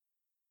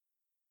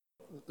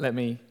let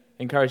me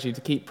encourage you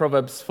to keep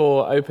Proverbs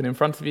 4 open in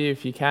front of you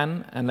if you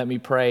can, and let me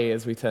pray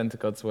as we turn to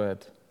God's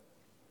word.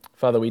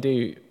 Father, we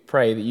do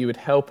pray that you would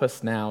help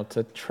us now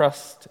to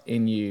trust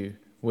in you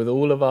with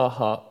all of our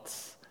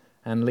hearts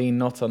and lean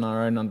not on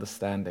our own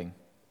understanding.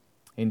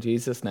 In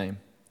Jesus' name,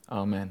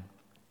 amen.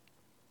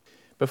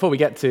 Before we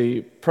get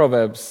to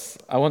Proverbs,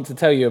 I want to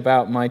tell you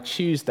about my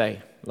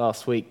Tuesday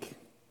last week.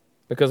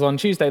 Because on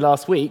Tuesday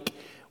last week,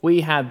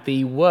 we had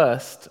the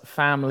worst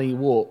family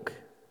walk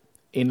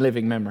in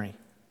living memory.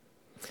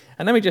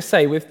 And let me just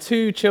say, with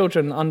 2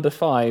 children under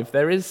 5,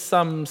 there is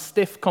some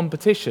stiff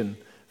competition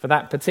for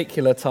that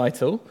particular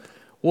title.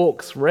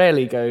 Walks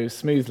rarely go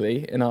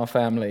smoothly in our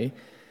family.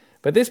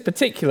 But this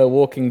particular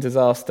walking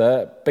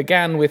disaster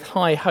began with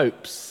high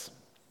hopes.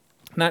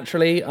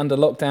 Naturally, under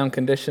lockdown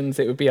conditions,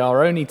 it would be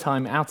our only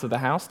time out of the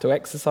house to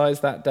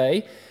exercise that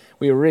day.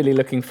 We were really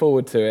looking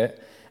forward to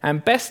it.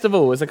 And best of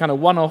all, as a kind of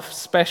one-off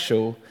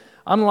special,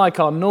 unlike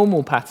our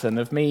normal pattern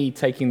of me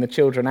taking the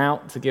children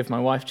out to give my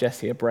wife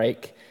Jessie a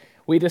break,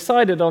 we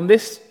decided on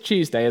this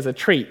Tuesday as a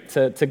treat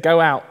to go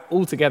out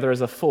all together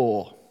as a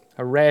 4,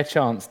 a rare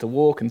chance to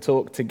walk and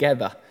talk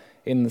together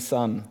in the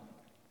sun.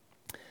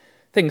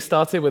 Things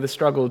started with a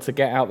struggle to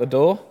get out the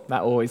door,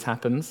 that always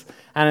happens,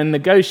 and a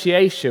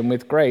negotiation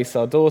with Grace,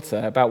 our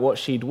daughter, about what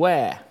she'd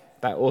wear,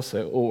 that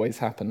also always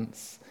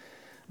happens.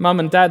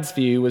 Mum and Dad's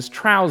view was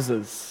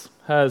trousers,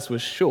 hers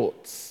was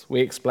shorts.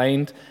 We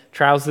explained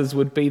trousers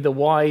would be the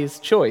wise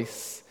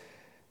choice.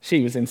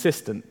 She was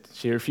insistent,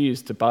 she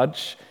refused to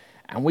budge,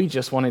 and we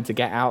just wanted to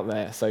get out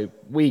there, so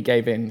we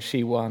gave in,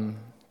 she won.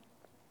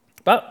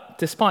 But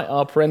despite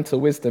our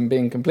parental wisdom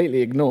being completely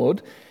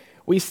ignored,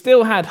 we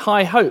still had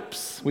high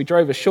hopes. We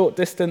drove a short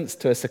distance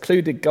to a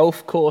secluded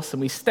golf course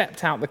and we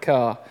stepped out the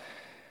car.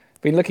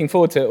 Been looking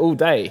forward to it all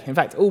day, in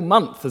fact, all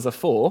month as a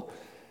 4.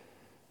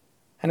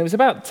 And it was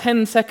about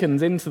 10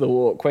 seconds into the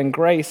walk when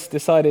Grace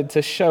decided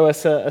to show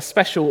us a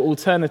special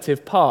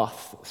alternative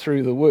path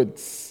through the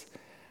woods.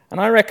 And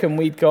I reckon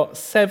we'd got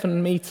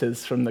 7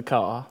 meters from the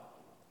car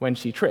when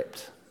she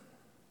tripped.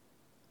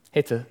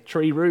 Hit a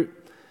tree root,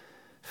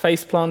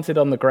 face planted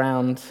on the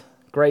ground,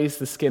 grazed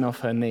the skin off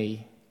her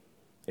knee.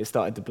 It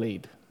started to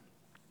bleed.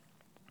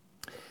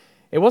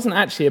 It wasn't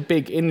actually a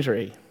big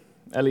injury,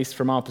 at least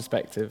from our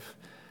perspective,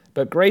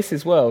 but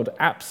Grace's world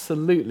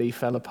absolutely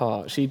fell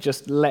apart. She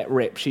just let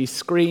rip. She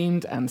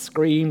screamed and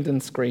screamed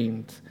and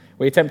screamed.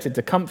 We attempted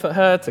to comfort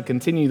her, to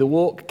continue the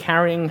walk,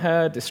 carrying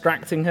her,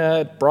 distracting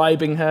her,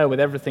 bribing her with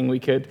everything we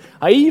could.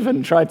 I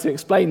even tried to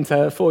explain to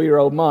her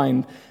 4-year-old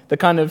mind the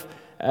kind of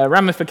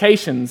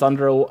ramifications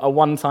under a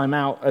one-time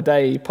out a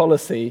day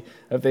policy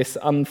of this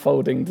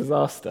unfolding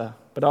disaster.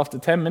 But after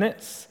 10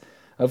 minutes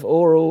of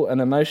oral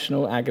and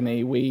emotional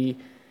agony, we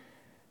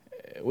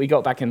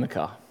got back in the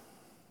car.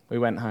 We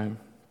went home.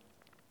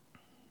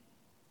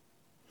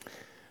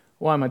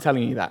 Why am I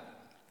telling you that?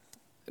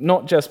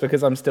 Not just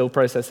because I'm still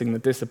processing the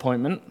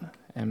disappointment.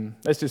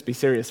 Let's just be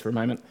serious for a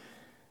moment.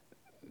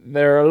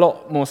 There are a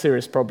lot more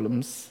serious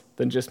problems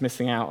than just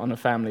missing out on a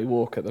family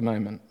walk at the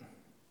moment.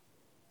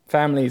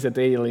 Families are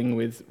dealing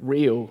with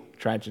real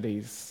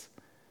tragedies,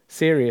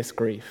 serious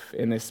grief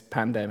in this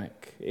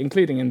pandemic,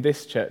 including in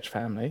this church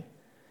family.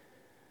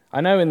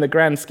 I know in the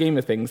grand scheme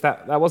of things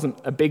that wasn't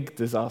a big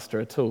disaster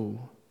at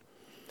all.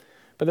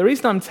 But the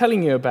reason I'm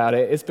telling you about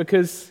it is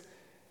because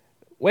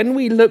when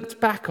we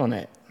looked back on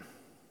it,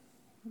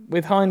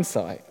 with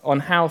hindsight, on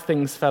how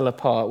things fell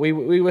apart, we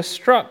were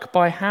struck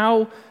by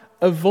how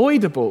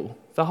avoidable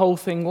the whole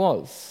thing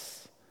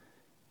was.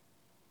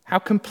 How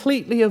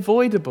completely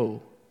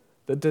avoidable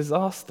the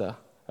disaster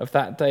of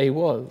that day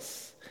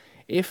was.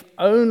 If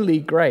only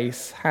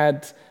Grace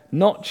had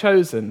not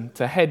chosen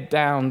to head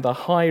down the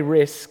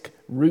high-risk,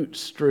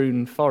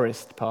 root-strewn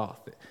forest path.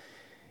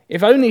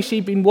 If only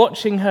she'd been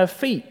watching her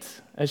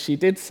feet as she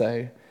did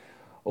so,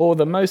 or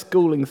the most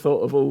galling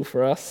thought of all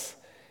for us,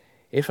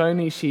 if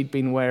only she'd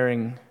been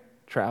wearing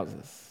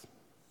trousers.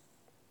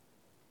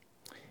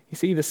 You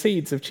see, the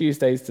seeds of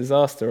Tuesday's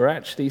disaster are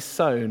actually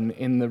sown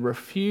in the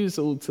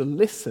refusal to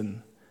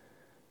listen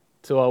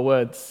to our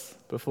words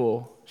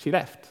before she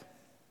left.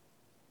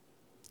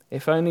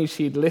 If only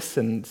she'd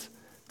listened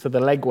to the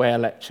Legwear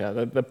lecture,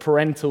 the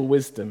parental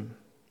wisdom,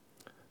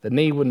 the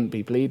knee wouldn't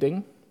be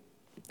bleeding,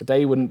 the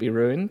day wouldn't be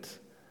ruined,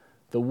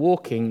 the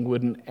walking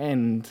wouldn't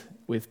end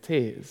with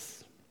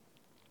tears.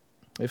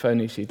 If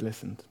only she'd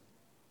listened.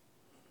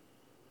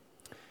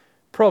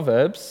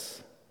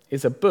 Proverbs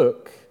is a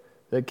book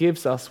that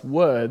gives us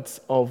words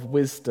of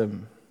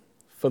wisdom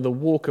for the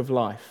walk of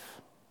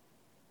life,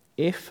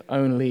 if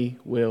only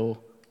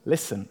we'll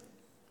listen.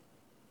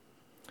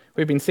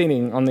 We've been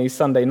seeing on these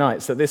Sunday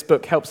nights that this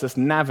book helps us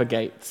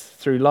navigate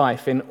through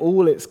life in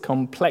all its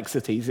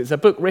complexities. It's a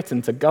book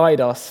written to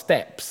guide our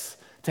steps,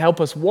 to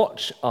help us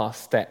watch our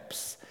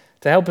steps,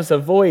 to help us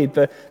avoid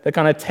the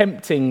kind of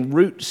tempting,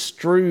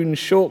 root-strewn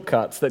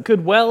shortcuts that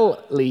could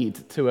well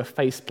lead to a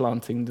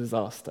face-planting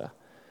disaster,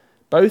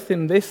 both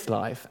in this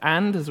life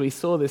and, as we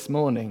saw this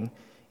morning,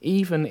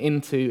 even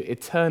into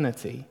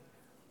eternity.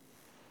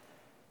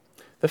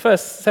 The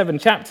first 7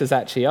 chapters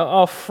actually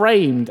are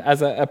framed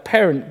as a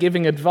parent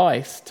giving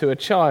advice to a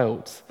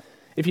child.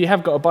 If you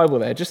have got a Bible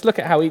there, just look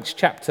at how each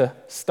chapter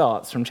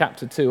starts from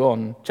chapter 2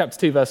 on. Chapter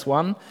 2, verse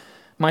 1,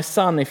 "My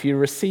son, if you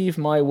receive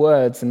my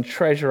words and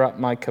treasure up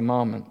my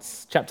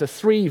commandments." Chapter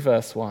 3,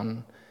 verse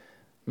 1,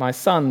 "My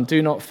son,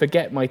 do not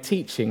forget my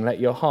teaching, let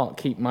your heart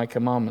keep my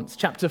commandments."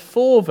 Chapter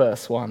 4,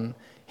 verse 1,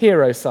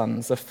 "Hear, O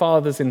sons, a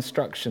father's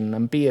instruction,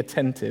 and be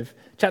attentive."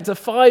 Chapter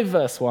 5,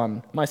 verse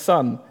 1, "My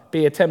son,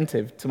 be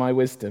attentive to my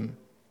wisdom."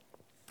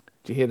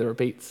 Do you hear the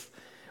repeats?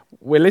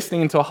 We're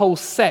listening into a whole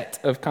set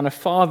of kind of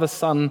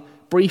father-son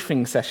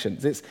briefing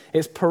sessions.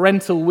 It's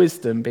parental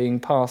wisdom being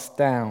passed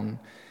down.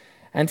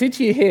 And did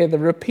you hear the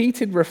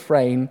repeated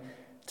refrain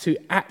to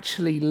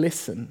actually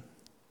listen?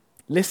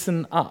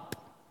 Listen up.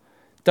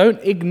 Don't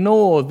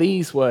ignore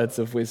these words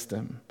of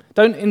wisdom.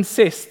 Don't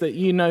insist that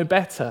you know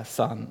better,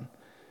 son.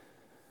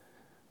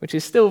 Which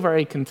is still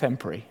very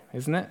contemporary,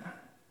 isn't it?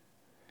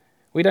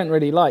 We don't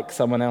really like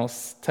someone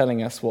else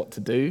telling us what to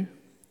do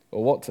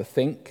or what to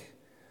think,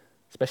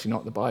 especially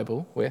not the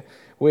Bible.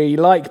 We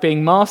like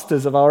being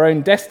masters of our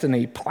own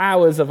destiny,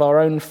 ploughers of our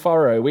own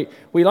furrow.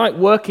 We like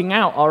working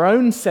out our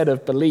own set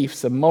of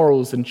beliefs and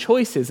morals and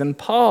choices and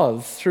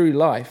paths through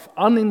life,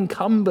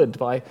 unencumbered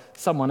by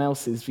someone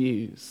else's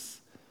views.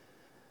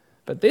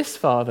 But this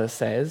father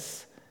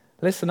says,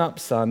 listen up,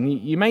 son.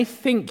 You may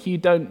think you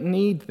don't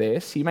need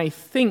this. You may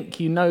think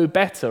you know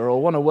better or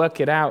want to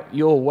work it out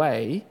your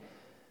way.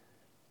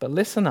 But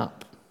listen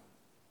up.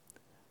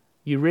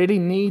 You really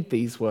need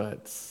these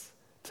words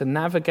to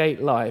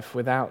navigate life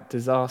without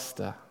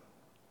disaster.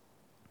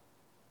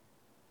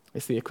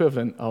 It's the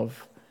equivalent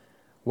of,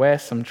 wear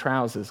some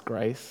trousers,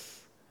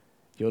 Grace.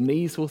 Your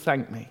knees will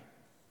thank me.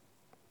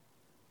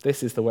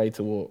 This is the way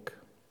to walk.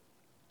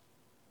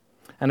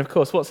 And of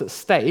course, what's at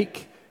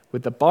stake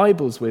with the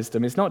Bible's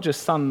wisdom is not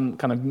just some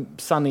kind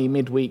of sunny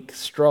midweek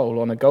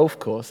stroll on a golf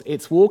course.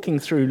 It's walking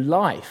through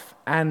life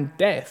and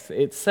death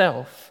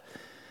itself.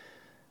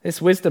 This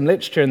wisdom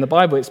literature in the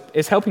Bible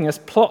is helping us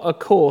plot a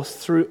course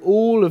through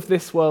all of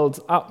this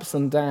world's ups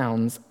and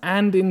downs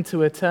and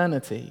into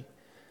eternity.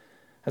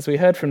 As we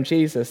heard from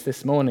Jesus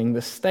this morning,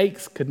 the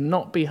stakes could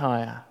not be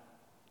higher.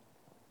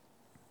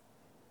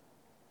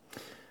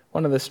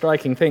 One of the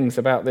striking things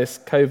about this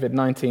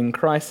COVID-19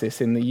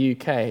 crisis in the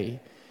UK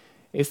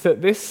is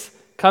that this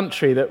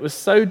country that was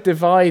so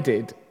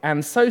divided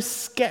and so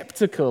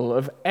skeptical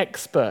of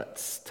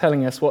experts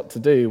telling us what to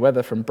do,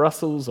 whether from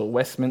Brussels or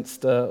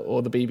Westminster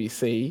or the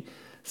BBC,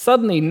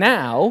 suddenly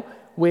now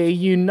we're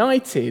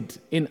united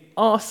in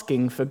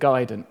asking for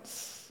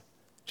guidance.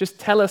 Just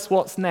tell us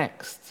what's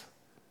next.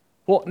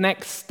 What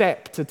next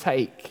step to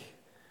take?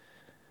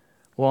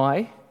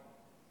 Why?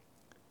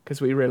 Because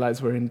we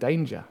realize we're in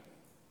danger.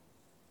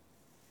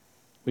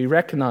 We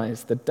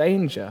recognize the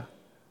danger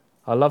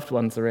our loved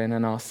ones are in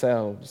and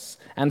ourselves.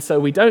 And so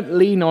we don't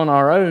lean on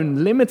our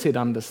own limited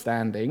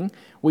understanding.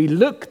 We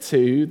look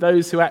to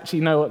those who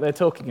actually know what they're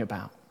talking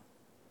about,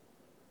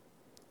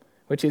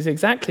 which is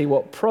exactly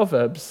what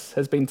Proverbs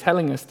has been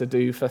telling us to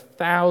do for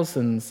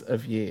thousands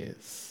of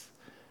years.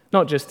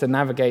 Not just to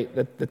navigate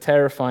the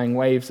terrifying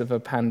waves of a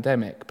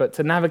pandemic, but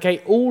to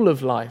navigate all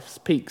of life's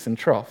peaks and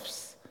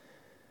troughs.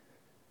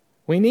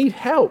 We need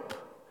help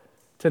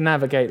to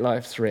navigate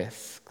life's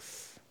risks.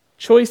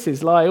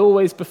 Choices lie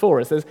always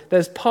before us.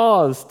 There's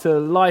paths to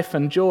life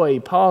and joy,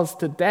 paths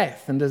to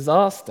death and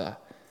disaster.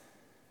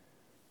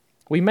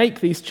 We make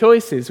these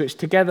choices which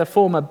together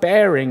form a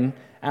bearing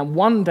and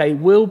one day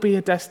will be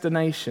a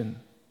destination.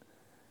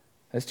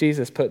 As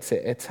Jesus puts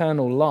it,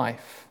 eternal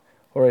life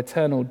or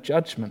eternal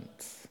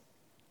judgment.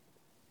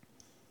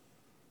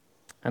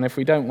 And if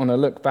we don't want to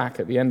look back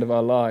at the end of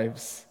our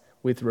lives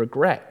with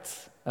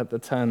regret at the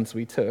turns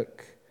we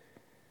took,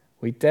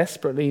 we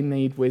desperately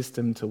need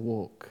wisdom to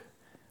walk.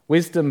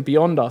 Wisdom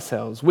beyond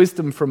ourselves,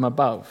 wisdom from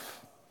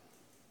above.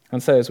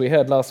 And so, as we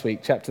heard last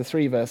week, chapter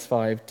 3, verse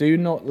 5, do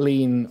not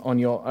lean on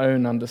your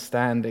own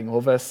understanding.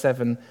 Or verse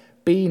 7,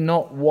 be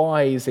not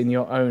wise in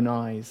your own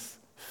eyes.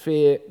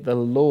 Fear the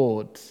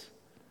Lord.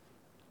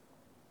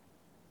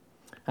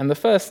 And the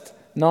first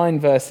 9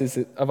 verses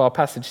of our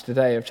passage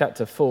today, of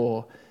chapter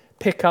 4,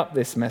 pick up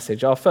this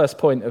message. Our first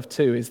point of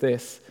 2 is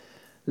this.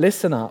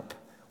 Listen up.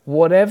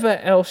 Whatever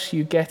else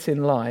you get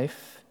in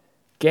life,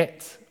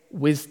 get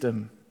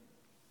wisdom.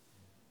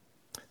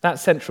 That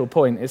central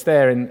point is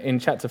there in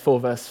chapter 4,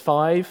 verse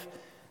 5,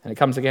 and it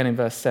comes again in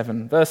verse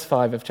 7. Verse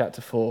 5 of chapter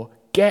 4,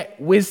 get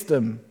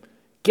wisdom,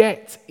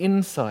 get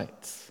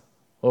insight.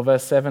 Or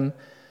verse 7,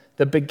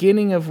 the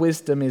beginning of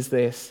wisdom is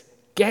this,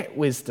 get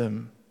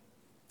wisdom.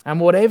 And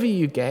whatever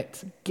you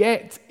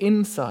get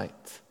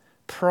insight.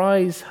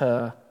 Prize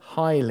her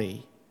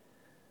highly.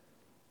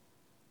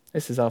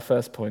 This is our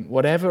first point.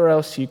 Whatever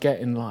else you get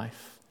in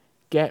life,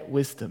 get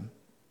wisdom.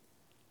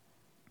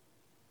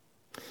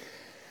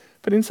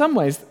 But in some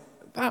ways,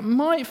 that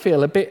might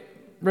feel a bit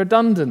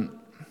redundant.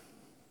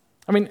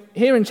 I mean,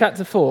 here in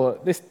chapter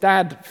 4, this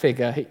dad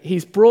figure,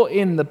 he's brought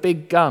in the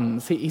big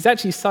guns. He's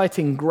actually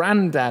citing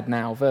granddad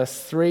now,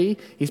 verse 3.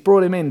 He's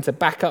brought him in to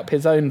back up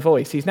his own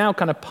voice. He's now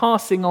kind of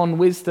passing on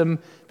wisdom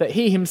that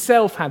he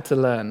himself had to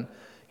learn.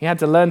 He had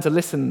to learn to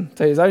listen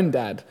to his own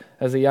dad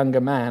as a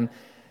younger man.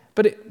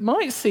 But it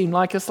might seem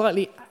like a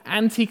slightly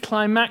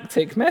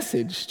anticlimactic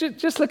message.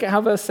 Just look at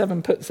how verse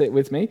 7 puts it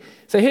with me.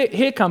 So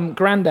here come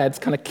Granddad's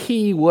kind of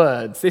key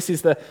words. This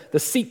is the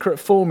secret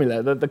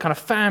formula, the kind of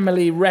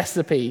family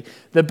recipe.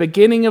 The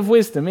beginning of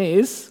wisdom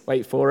is,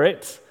 wait for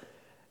it,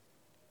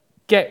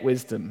 get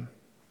wisdom.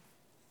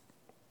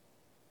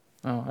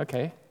 Oh,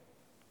 okay.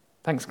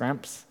 Thanks,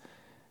 Gramps.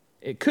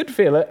 It could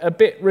feel a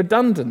bit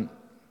redundant,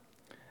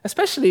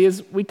 especially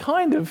as we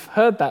kind of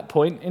heard that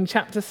point in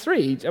chapter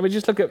 3. I mean,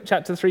 just look at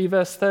chapter 3,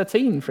 verse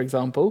 13, for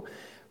example.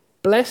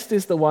 Blessed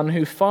is the one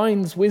who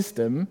finds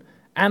wisdom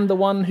and the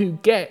one who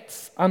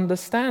gets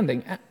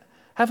understanding.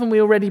 Haven't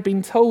we already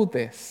been told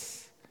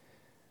this?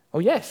 Oh,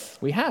 yes,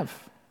 we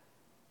have.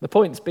 The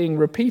point's being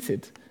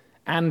repeated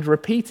and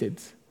repeated.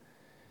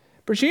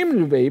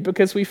 Presumably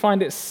because we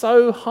find it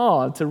so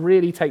hard to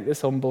really take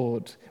this on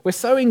board. We're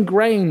so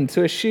ingrained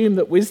to assume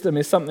that wisdom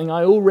is something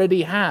I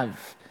already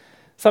have,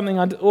 something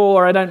I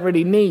don't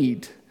really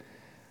need,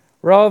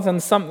 rather than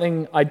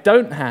something I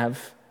don't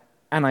have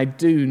and I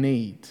do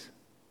need.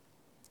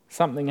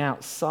 Something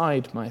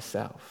outside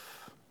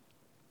myself.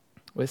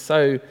 We're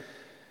so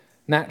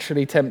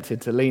naturally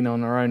tempted to lean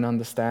on our own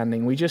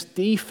understanding. We just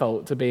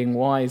default to being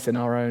wise in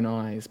our own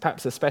eyes,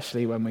 perhaps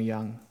especially when we're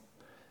young.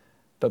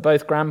 But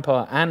both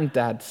Grandpa and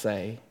Dad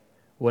say,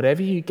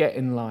 whatever you get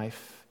in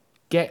life,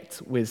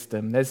 get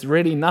wisdom. There's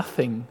really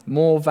nothing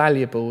more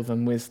valuable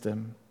than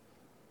wisdom.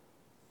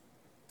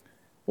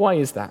 Why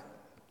is that?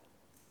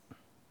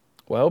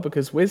 Well,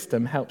 because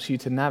wisdom helps you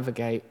to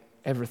navigate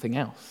everything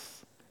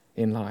else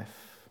in life.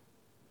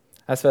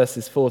 That's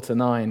verses 4 to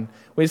 9.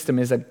 Wisdom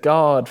is a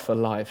guard for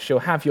life. She'll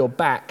have your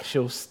back.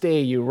 She'll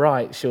steer you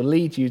right. She'll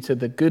lead you to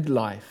the good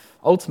life,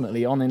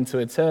 ultimately on into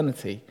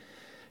eternity.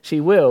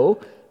 She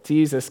will, to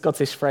use a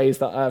Scottish phrase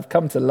that I've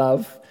come to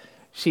love,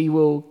 she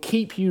will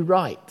keep you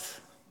right.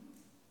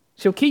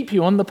 She'll keep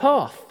you on the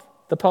path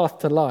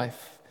to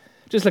life.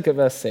 Just look at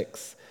verse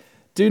 6.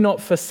 Do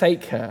not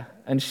forsake her,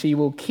 and she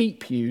will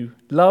keep you.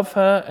 Love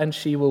her, and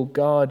she will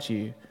guard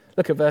you.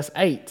 Look at verse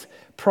 8.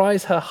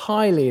 Prize her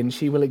highly, and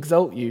she will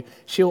exalt you.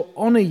 She'll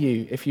honor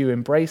you if you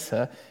embrace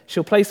her.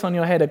 She'll place on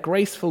your head a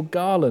graceful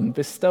garland,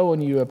 bestow on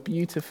you a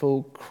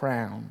beautiful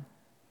crown.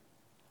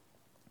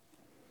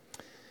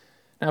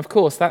 Now, of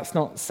course, that's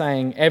not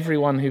saying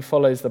everyone who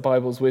follows the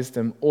Bible's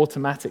wisdom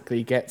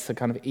automatically gets a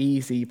kind of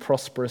easy,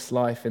 prosperous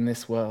life in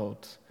this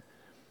world.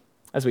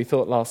 As we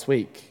thought last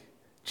week,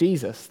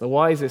 Jesus, the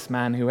wisest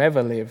man who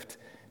ever lived,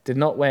 did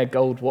not wear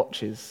gold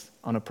watches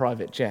on a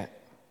private jet.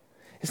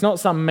 It's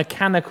not some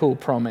mechanical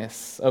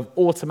promise of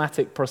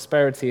automatic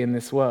prosperity in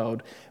this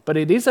world, but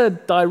it is a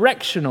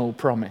directional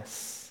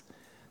promise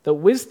that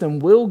wisdom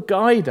will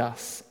guide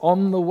us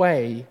on the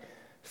way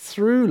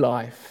through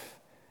life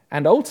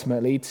and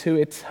ultimately to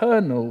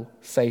eternal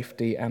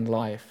safety and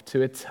life,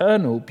 to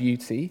eternal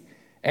beauty,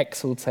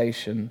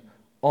 exaltation,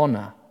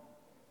 honor,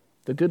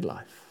 the good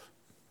life.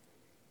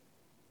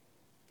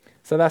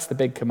 So that's the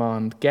big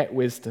command, get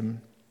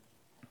wisdom.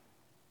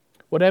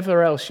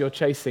 Whatever else you're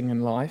chasing in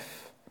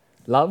life,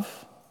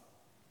 love,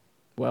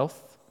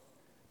 wealth,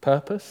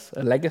 purpose,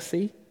 a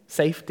legacy,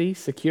 safety,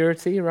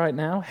 security right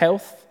now,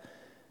 health,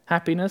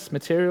 happiness,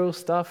 material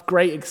stuff,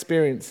 great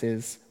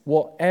experiences,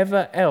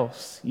 whatever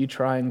else you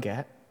try and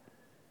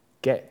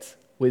get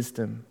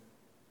wisdom.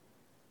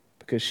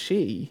 Because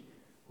she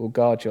will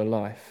guard your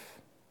life,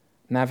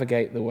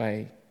 navigate the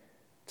way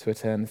to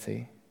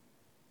eternity.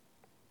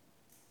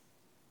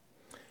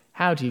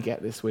 How do you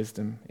get this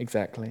wisdom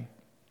exactly?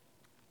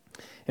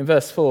 In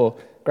verse 4,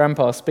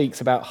 Grandpa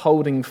speaks about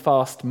holding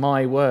fast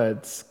my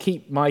words,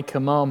 keep my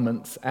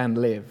commandments and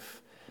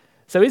live.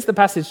 So is the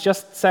passage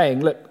just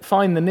saying, look,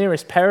 find the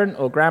nearest parent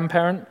or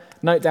grandparent,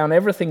 note down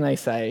everything they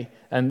say,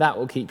 and that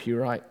will keep you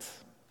right?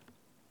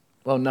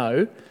 Well,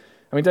 no.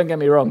 I mean, don't get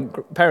me wrong,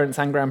 parents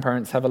and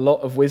grandparents have a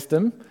lot of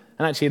wisdom,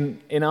 and actually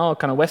in our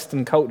kind of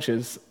Western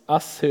cultures,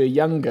 us who are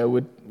younger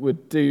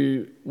would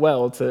do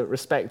well to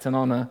respect and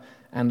honor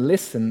and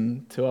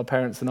listen to our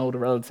parents and older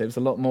relatives a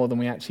lot more than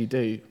we actually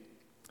do.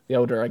 The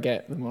older I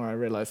get, the more I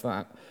realize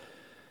that.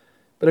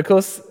 But of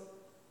course,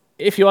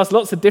 if you ask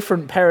lots of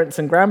different parents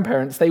and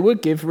grandparents, they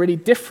would give really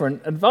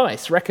different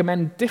advice,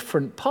 recommend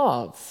different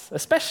paths,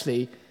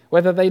 especially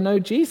whether they know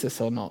Jesus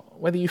or not,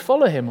 whether you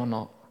follow him or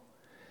not.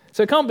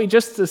 So it can't be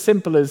just as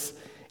simple as,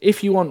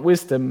 if you want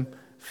wisdom,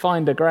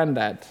 find a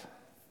granddad.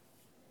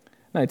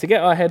 No, to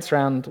get our heads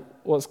around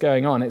what's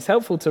going on, it's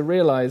helpful to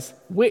realize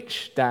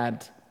which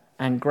dad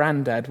and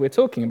granddad we're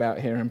talking about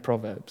here in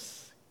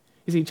Proverbs.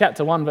 You see,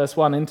 chapter 1, verse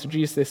 1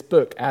 introduced this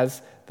book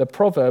as the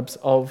Proverbs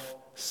of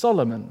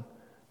Solomon,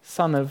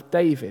 son of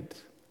David,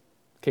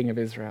 king of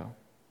Israel.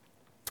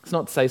 It's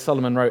not to say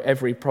Solomon wrote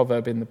every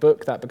proverb in the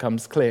book, that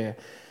becomes clear.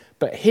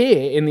 But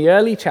here, in the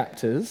early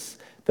chapters,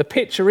 the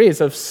picture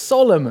is of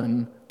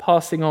Solomon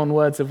passing on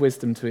words of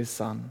wisdom to his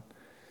son.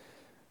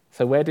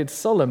 So where did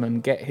Solomon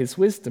get his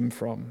wisdom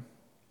from?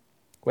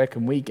 Where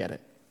can we get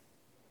it?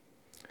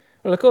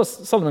 Well, of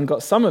course, Solomon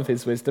got some of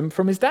his wisdom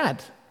from his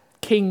dad,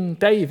 King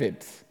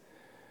David.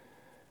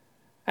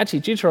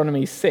 Actually,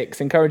 Deuteronomy 6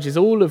 encourages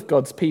all of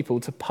God's people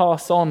to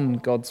pass on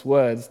God's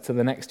words to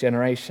the next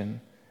generation.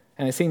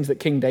 And it seems that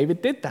King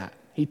David did that.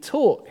 He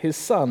taught his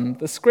son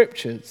the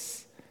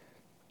scriptures.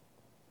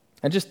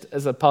 And just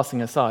as a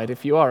passing aside,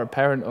 if you are a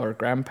parent or a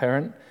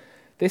grandparent,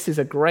 this is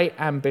a great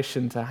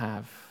ambition to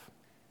have.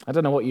 I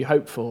don't know what you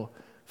hope for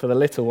the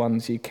little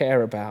ones you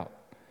care about.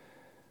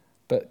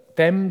 But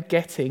them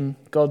getting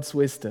God's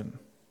wisdom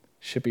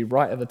should be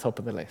right at the top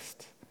of the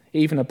list,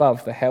 even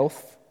above the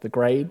health, the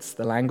grades,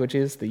 the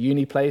languages, the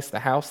uni place, the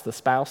house, the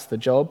spouse, the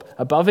job.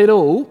 Above it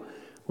all,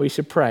 we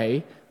should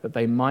pray that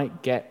they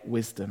might get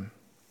wisdom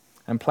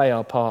and play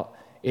our part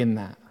in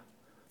that.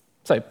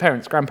 So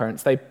parents,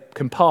 grandparents, they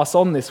can pass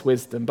on this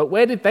wisdom, but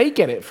where did they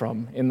get it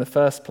from in the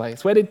first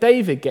place? Where did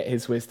David get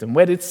his wisdom?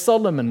 Where did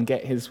Solomon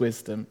get his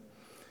wisdom?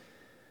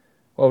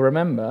 Well,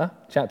 remember,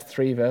 chapter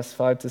 3, verse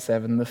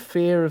 5-7, the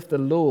fear of the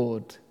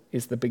Lord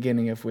is the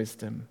beginning of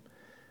wisdom.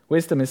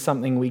 Wisdom is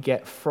something we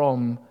get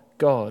from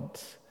God.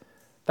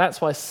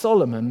 That's why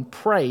Solomon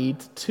prayed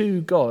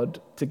to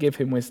God to give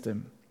him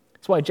wisdom.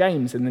 That's why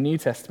James in the New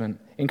Testament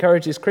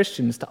encourages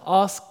Christians to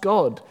ask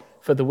God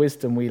for the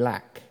wisdom we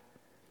lack.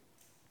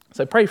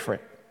 So pray for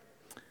it.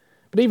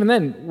 But even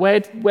then,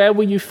 where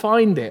will you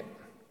find it?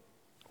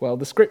 Well,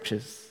 the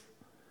scriptures.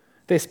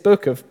 This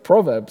book of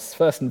Proverbs,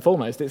 first and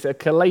foremost, it's a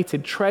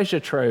collated treasure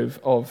trove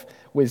of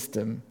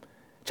wisdom.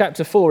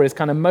 Chapter 4 is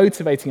kind of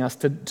motivating us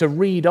to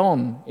read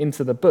on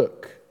into the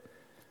book.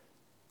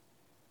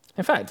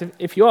 In fact,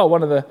 if you are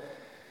one of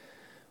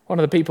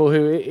the people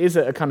who is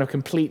at a kind of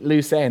complete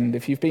loose end,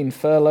 if you've been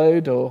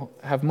furloughed or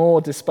have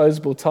more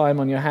disposable time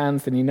on your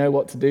hands than you know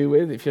what to do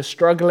with, if you're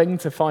struggling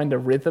to find a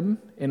rhythm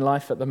in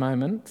life at the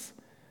moment,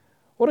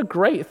 what a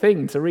great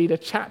thing to read a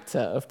chapter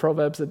of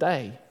Proverbs a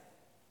day.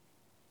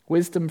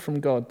 Wisdom from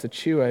God to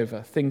chew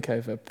over, think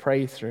over,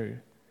 pray through.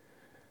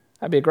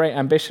 That'd be a great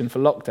ambition for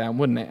lockdown,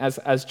 wouldn't it?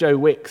 As Joe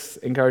Wicks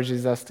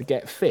encourages us to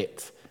get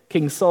fit,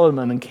 King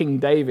Solomon and King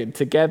David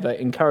together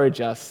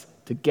encourage us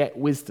to get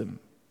wisdom.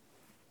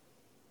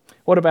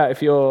 What about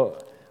if you're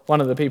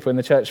one of the people in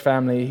the church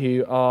family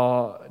who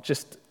are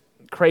just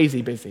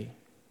crazy busy,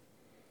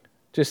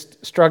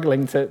 just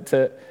struggling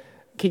to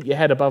keep your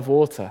head above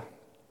water?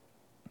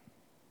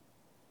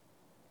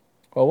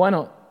 Well, why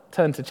not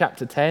turn to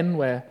chapter 10,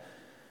 where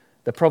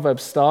the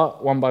Proverbs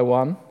start one by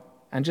one,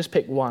 and just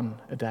pick one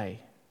a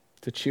day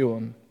to chew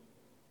on.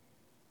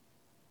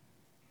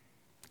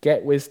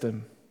 Get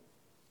wisdom.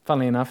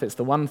 Funnily enough, it's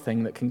the one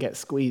thing that can get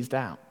squeezed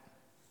out.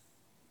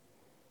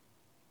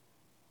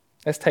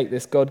 Let's take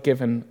this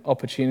God-given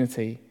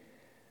opportunity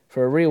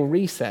for a real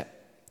reset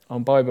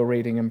on Bible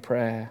reading and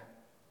prayer,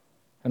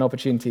 an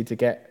opportunity to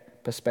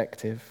get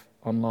perspective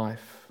on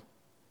life.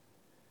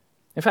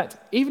 In fact,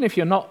 even if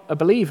you're not a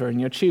believer and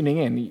you're tuning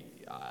in,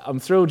 I'm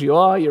thrilled you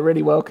are, you're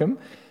really welcome.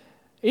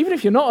 Even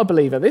if you're not a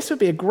believer, this would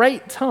be a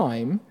great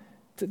time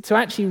to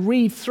actually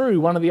read through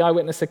one of the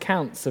eyewitness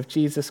accounts of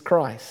Jesus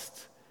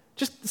Christ.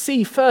 Just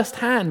see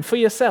firsthand for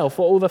yourself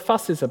what all the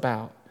fuss is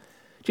about.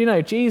 Do you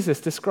know, Jesus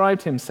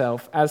described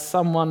himself as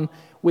someone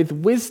with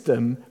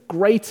wisdom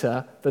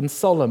greater than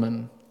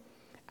Solomon,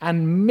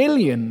 and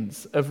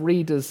millions of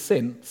readers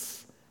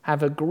since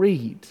have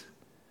agreed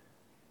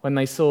when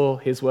they saw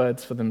his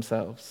words for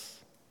themselves.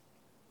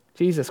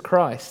 Jesus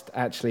Christ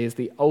actually is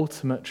the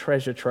ultimate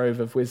treasure trove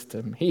of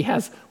wisdom. He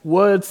has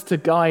words to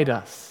guide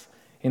us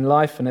in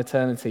life and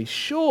eternity.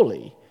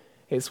 Surely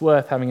it's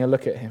worth having a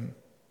look at him.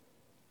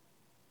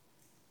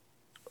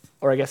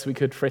 Or I guess we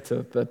could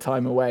fritter the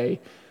time away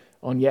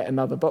on yet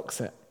another box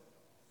set.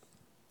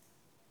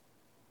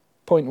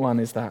 Point one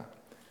is that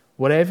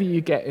whatever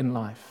you get in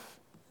life,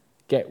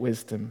 get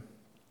wisdom.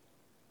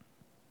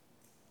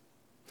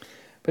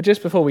 But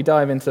just before we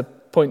dive into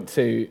point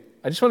two,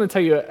 I just want to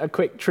tell you a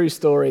quick true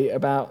story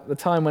about the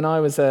time when I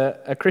was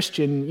a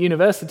Christian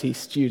university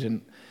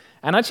student.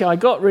 And actually, I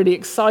got really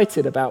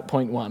excited about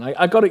point one.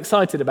 I got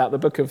excited about the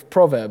book of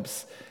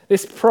Proverbs,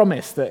 this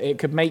promise that it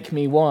could make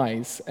me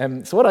wise.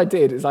 So what I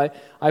did is I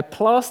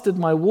plastered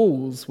my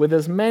walls with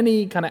as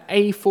many kind of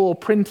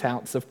A4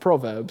 printouts of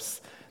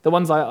Proverbs, the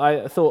ones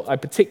I thought I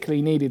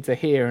particularly needed to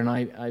hear and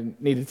I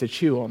needed to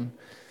chew on.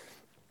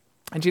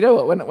 And you know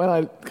what? When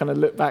I kind of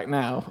look back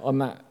now on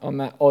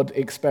that odd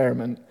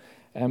experiment,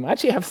 I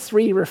actually have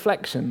three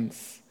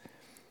reflections.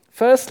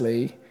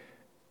 Firstly,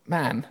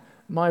 man,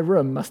 my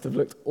room must have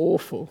looked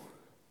awful.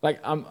 Like,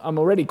 I'm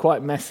already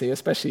quite messy,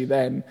 especially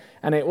then,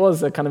 and it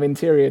was a kind of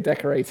interior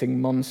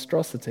decorating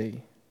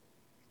monstrosity.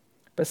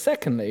 But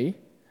secondly,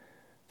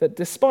 that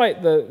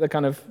despite the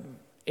kind of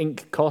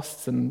ink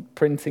costs and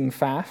printing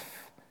faff,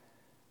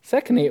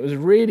 secondly, it was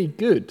really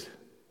good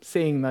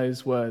seeing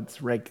those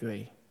words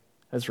regularly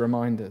as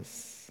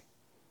reminders.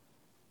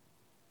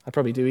 I'd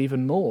probably do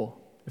even more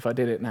if I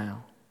did it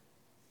now.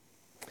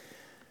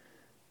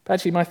 But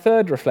actually, my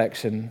third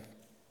reflection,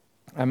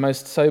 and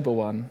most sober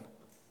one,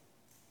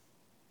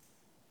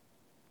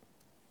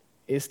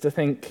 is to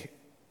think,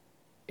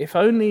 if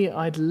only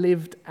I'd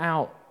lived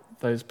out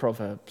those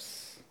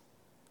Proverbs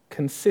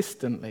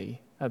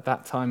consistently at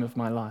that time of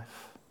my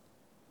life.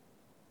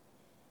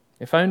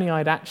 If only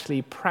I'd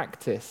actually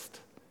practiced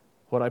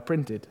what I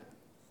printed.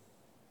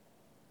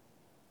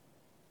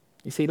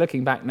 You see,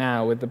 looking back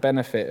now with the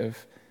benefit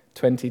of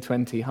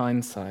 2020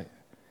 hindsight,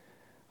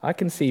 I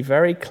can see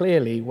very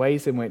clearly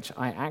ways in which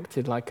I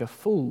acted like a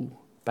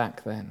fool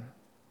back then.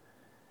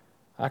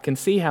 I can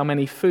see how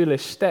many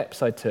foolish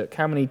steps I took,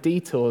 how many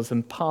detours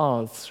and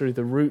paths through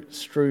the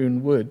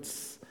root-strewn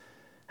woods,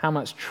 how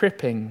much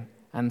tripping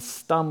and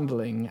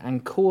stumbling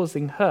and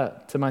causing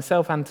hurt to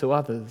myself and to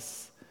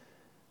others,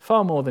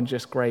 far more than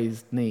just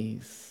grazed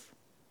knees.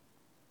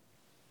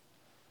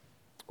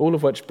 All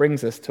of which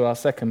brings us to our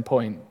second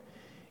point.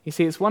 You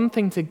see, it's one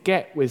thing to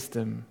get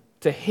wisdom,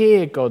 to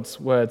hear God's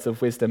words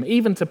of wisdom,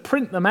 even to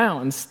print them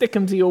out and stick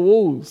them to your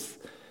walls.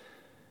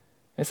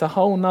 It's a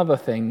whole nother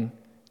thing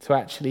to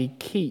actually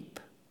keep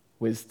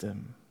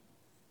wisdom,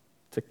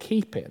 to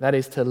keep it, that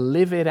is, to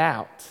live it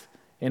out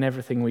in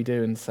everything we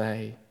do and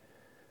say.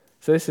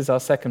 So this is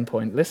our second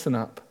point. Listen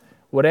up.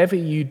 Whatever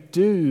you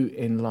do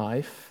in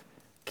life,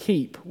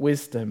 keep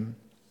wisdom.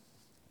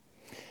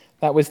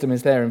 That wisdom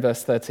is there in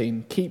verse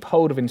 13. Keep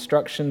hold of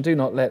instruction, do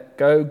not let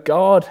go.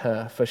 Guard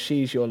her, for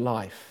she's your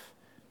life.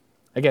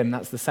 Again,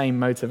 that's the same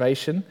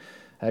motivation.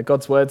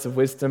 God's words of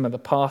wisdom are the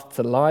path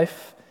to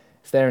life.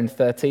 It's there in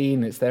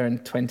 13, it's there in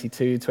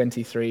 22,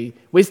 23.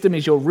 Wisdom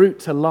is your route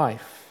to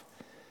life.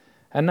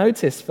 And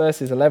notice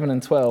verses 11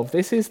 and 12.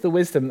 This is the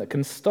wisdom that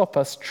can stop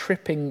us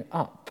tripping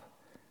up.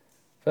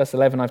 Verse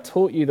 11, I've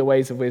taught you the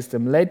ways of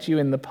wisdom, led you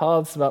in the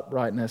paths of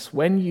uprightness.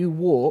 When you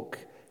walk,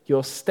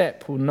 your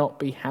step will not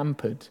be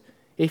hampered.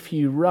 If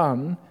you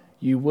run,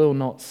 you will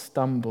not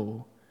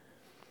stumble.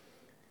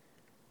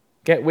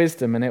 Get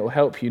wisdom and it will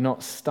help you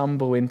not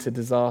stumble into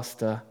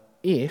disaster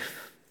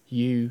if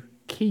you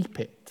keep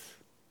it.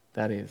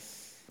 That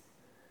is,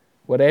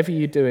 whatever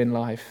you do in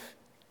life,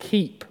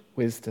 keep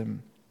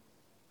wisdom.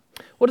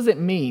 What does it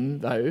mean,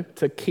 though,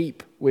 to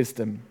keep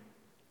wisdom?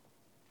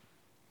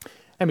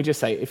 Let me just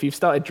say, if you've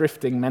started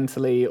drifting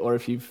mentally, or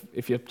if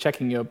you're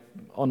checking your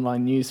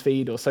online news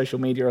feed or social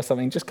media or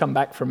something, just come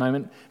back for a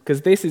moment,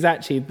 because this is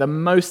actually the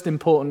most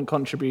important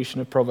contribution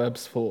of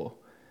Proverbs 4.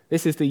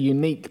 This is the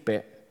unique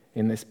bit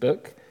in this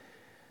book.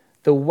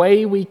 The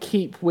way we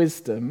keep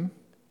wisdom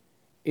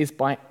is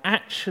by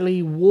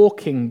actually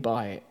walking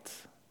by it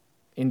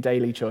in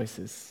daily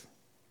choices.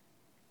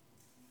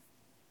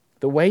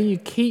 The way you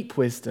keep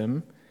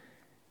wisdom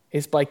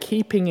is by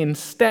keeping in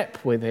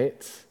step with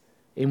it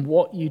in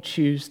what you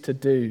choose to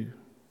do.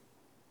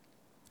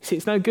 See,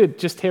 it's no good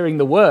just hearing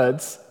the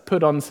words,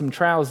 put on some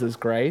trousers,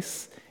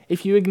 Grace,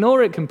 if you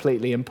ignore it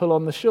completely and pull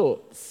on the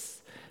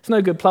shorts. It's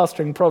no good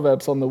plastering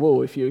Proverbs on the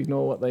wall if you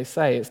ignore what they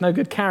say. It's no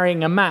good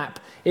carrying a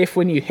map if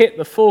when you hit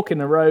the fork in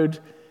the road,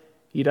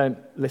 you don't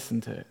listen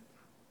to it.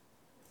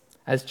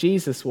 As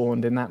Jesus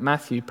warned in that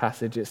Matthew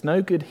passage, it's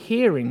no good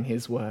hearing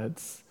his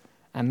words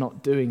and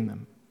not doing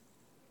them.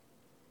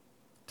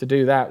 To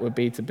do that would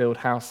be to build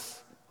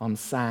house on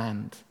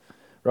sand,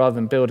 rather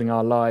than building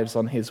our lives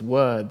on his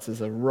words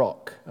as a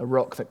rock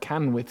that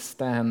can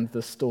withstand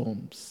the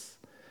storms.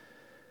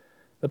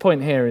 The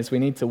point here is we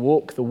need to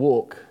walk the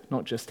walk,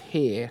 not just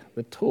hear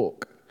the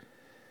talk.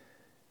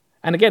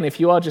 And again, if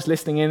you are just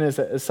listening in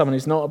as someone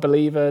who's not a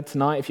believer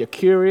tonight, if you're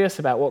curious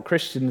about what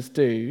Christians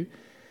do,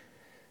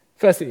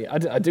 firstly,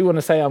 I do want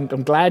to say I'm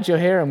glad you're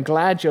here, I'm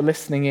glad you're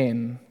listening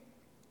in.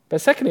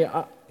 But secondly,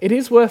 it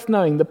is worth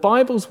knowing the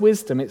Bible's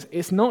wisdom,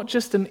 it's not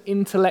just an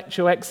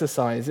intellectual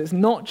exercise, it's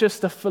not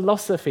just a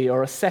philosophy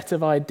or a set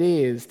of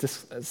ideas to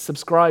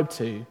subscribe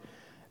to.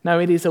 No,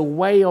 it is a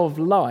way of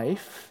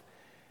life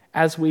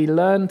as we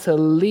learn to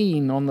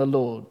lean on the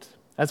Lord,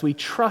 as we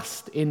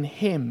trust in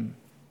him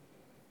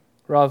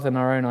rather than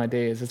our own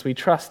ideas, as we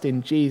trust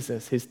in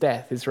Jesus, his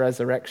death, his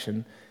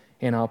resurrection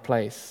in our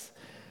place.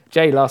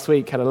 Jay last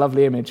week had a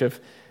lovely image of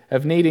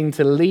needing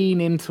to lean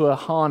into a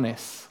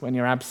harness when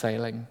you're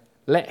abseiling.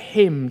 Let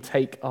him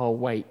take our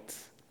weight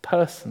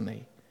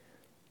personally.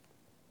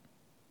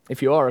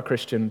 If you are a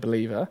Christian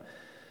believer,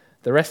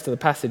 the rest of the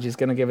passage is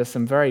going to give us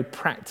some very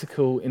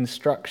practical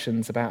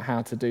instructions about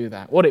how to do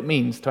that, what it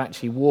means to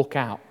actually walk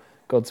out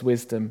God's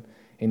wisdom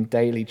in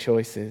daily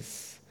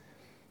choices.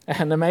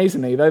 And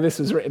amazingly, though this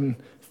was written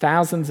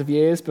thousands of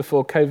years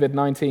before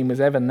COVID-19 was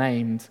ever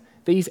named,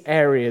 these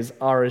areas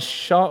are as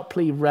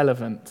sharply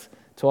relevant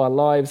to our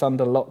lives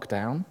under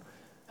lockdown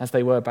as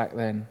they were back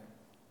then.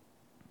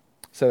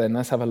 So then,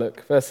 let's have a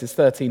look. Verses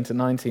 13 to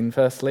 19,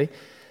 firstly.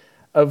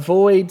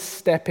 Avoid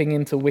stepping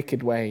into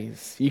wicked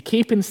ways. You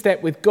keep in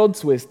step with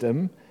God's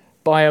wisdom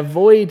by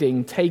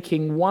avoiding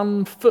taking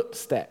one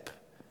footstep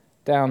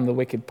down the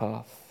wicked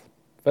path.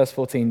 Verse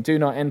 14, do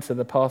not enter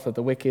the path of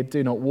the wicked.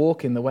 Do not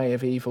walk in the way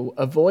of evil.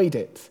 Avoid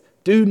it.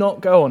 Do not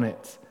go on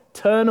it.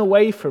 Turn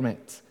away from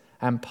it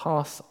and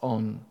pass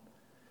on.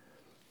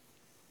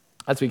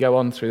 As we go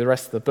on through the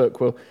rest of the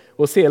book,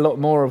 we'll see a lot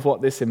more of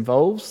what this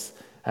involves.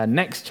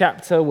 Next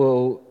chapter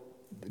will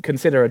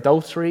consider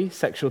adultery,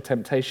 sexual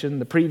temptation.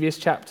 The previous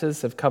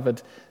chapters have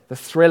covered the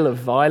thrill of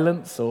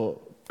violence or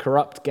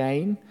corrupt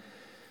gain.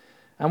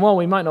 And while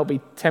we might not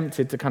be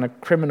tempted to kind of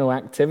criminal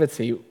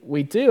activity,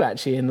 we do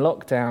actually in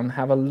lockdown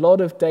have a lot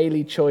of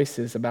daily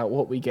choices about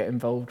what we get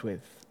involved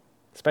with,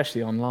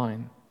 especially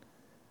online.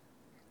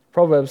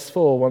 Proverbs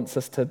 4 wants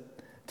us to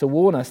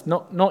warn us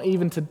not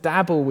even to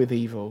dabble with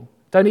evil.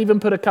 Don't even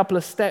put a couple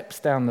of steps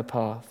down the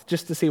path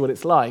just to see what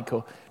it's like,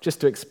 or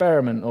just to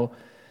experiment, or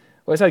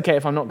well, it's okay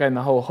if I'm not going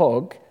the whole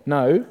hog.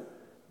 No,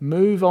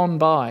 move on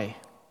by,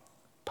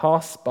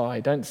 pass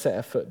by, don't set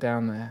a foot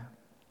down there.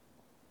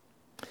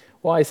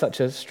 Why such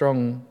a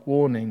strong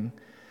warning?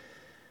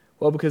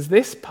 Well, because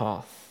this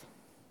path,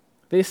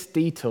 this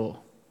detour,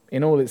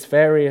 in all its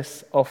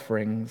various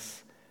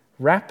offerings,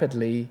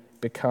 rapidly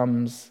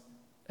becomes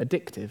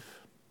addictive.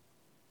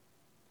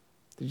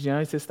 Did you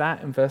notice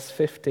that in verse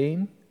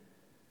 16?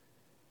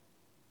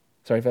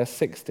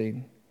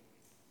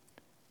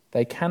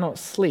 They cannot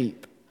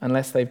sleep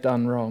unless they've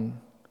done wrong.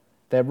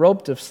 They're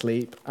robbed of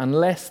sleep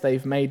unless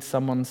they've made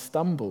someone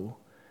stumble.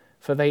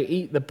 For they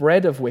eat the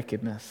bread of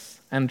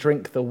wickedness and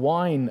drink the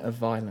wine of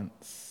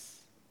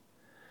violence.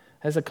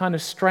 There's a kind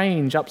of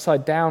strange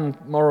upside-down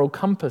moral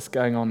compass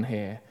going on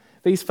here.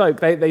 These folk,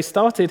 they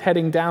started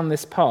heading down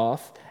this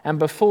path, and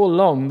before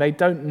long they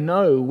don't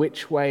know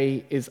which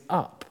way is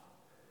up.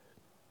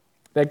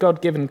 Their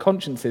God-given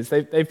consciences,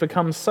 they've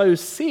become so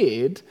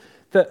seared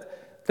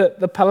that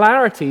the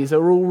polarities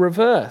are all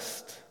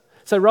reversed.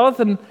 So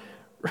rather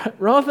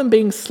than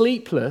being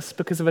sleepless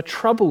because of a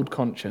troubled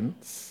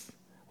conscience,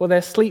 well,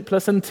 they're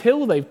sleepless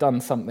until they've done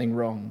something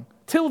wrong,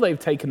 till they've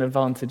taken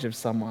advantage of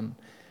someone.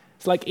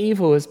 It's like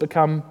evil has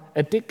become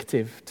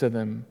addictive to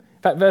them.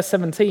 In fact, verse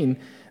 17,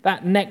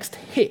 that next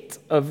hit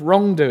of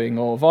wrongdoing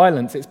or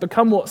violence, it's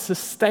become what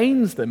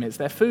sustains them. It's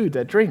their food,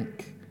 their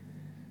drink.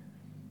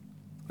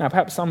 Now,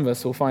 perhaps some of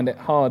us will find it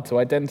hard to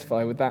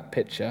identify with that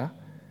picture,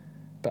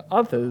 but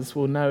others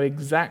will know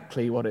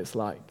exactly what it's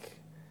like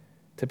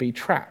to be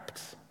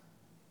trapped,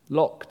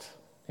 locked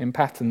in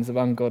patterns of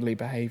ungodly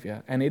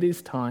behavior. And it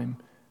is time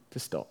to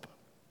stop,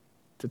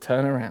 to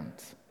turn around,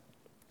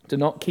 to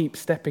not keep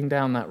stepping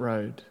down that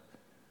road.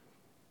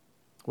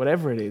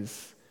 Whatever it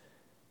is,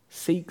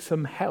 seek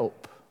some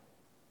help.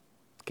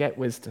 Get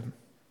wisdom.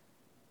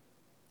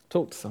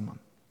 Talk to someone.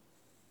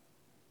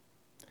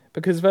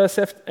 Because verse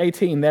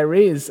 18, there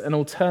is an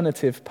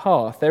alternative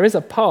path. There is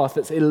a path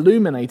that's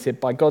illuminated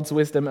by God's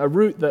wisdom, a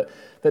route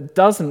that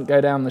doesn't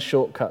go down the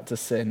shortcut to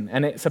sin.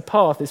 And it's a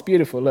path, it's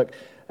beautiful, look,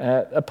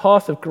 a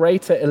path of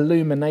greater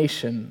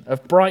illumination,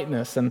 of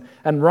brightness and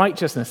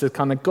righteousness, as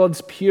kind of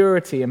God's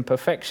purity and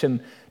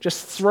perfection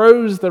just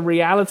throws the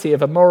reality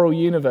of a moral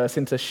universe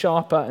into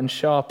sharper and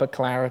sharper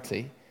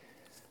clarity.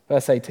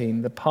 Verse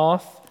 18, the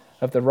path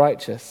of the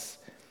righteous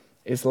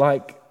is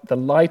like the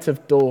light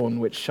of dawn,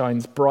 which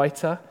shines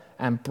brighter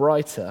and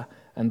brighter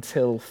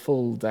until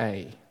full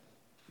day.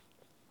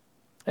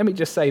 Let me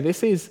just say,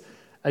 this is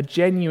a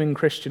genuine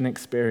Christian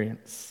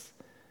experience.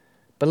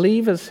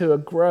 Believers who are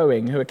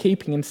growing, who are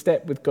keeping in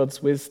step with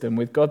God's wisdom,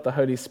 with God the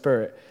Holy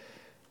Spirit,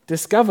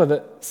 discover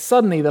that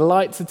suddenly the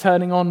lights are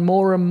turning on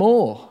more and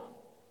more.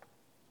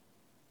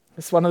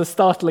 It's one of the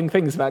startling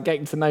things about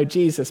getting to know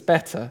Jesus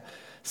better.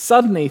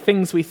 Suddenly,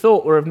 things we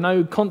thought were of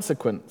no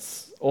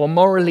consequence or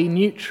morally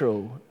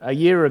neutral a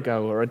year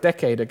ago or a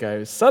decade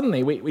ago,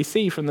 suddenly we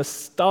see from the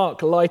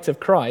stark light of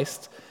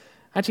Christ,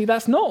 actually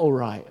that's not all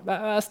right.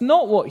 That's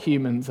not what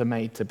humans are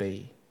made to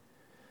be.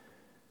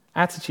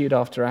 Attitude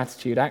after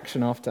attitude,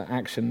 action after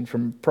action,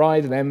 from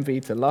pride and envy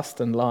to lust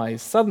and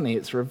lies, suddenly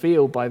it's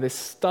revealed by this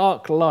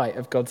stark light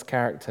of God's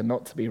character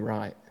not to be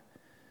right.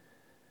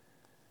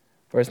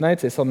 Whereas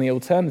notice on the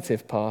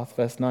alternative path,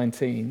 verse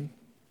 19,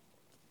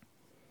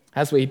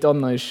 as we don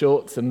those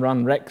shorts and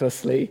run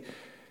recklessly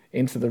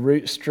into the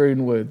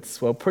root-strewn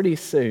woods, well, pretty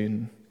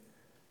soon,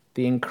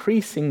 the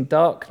increasing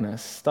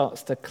darkness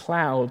starts to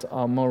cloud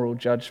our moral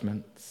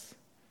judgments.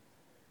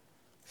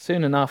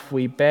 Soon enough,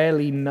 we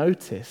barely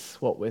notice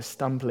what we're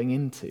stumbling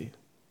into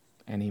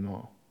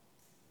anymore.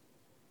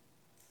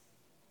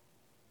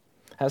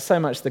 That's so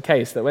much the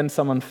case that when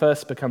someone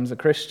first becomes a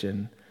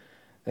Christian,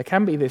 there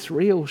can be this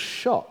real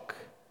shock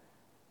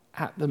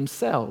at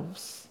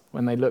themselves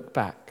when they look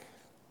back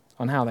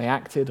on how they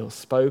acted or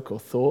spoke or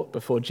thought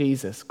before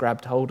Jesus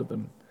grabbed hold of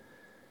them.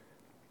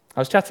 I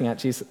was chatting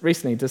actually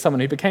recently to someone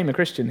who became a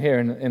Christian here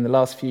in the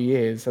last few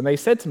years, and they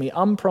said to me,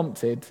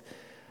 unprompted,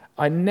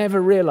 I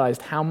never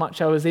realized how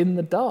much I was in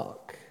the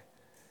dark.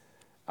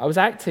 I was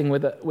acting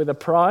with a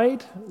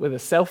pride, with a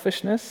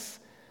selfishness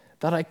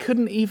that I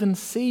couldn't even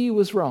see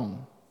was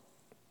wrong.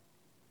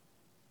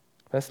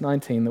 Verse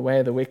 19, the way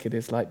of the wicked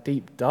is like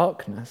deep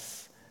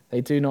darkness.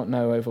 They do not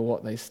know over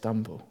what they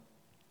stumble.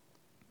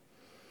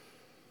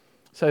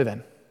 So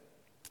then,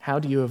 how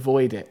do you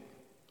avoid it?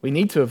 We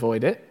need to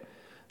avoid it.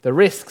 The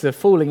risks of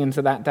falling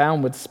into that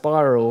downward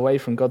spiral away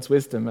from God's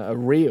wisdom are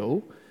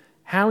real.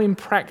 How in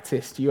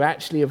practice do you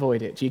actually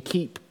avoid it? Do you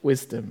keep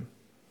wisdom?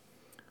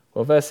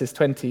 Well, verses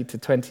 20 to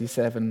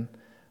 27,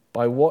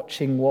 by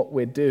watching what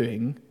we're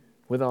doing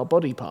with our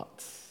body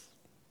parts.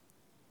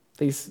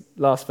 These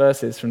last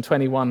verses from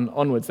 21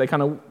 onwards, they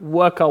kind of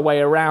work our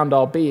way around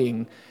our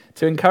being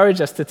to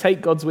encourage us to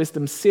take God's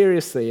wisdom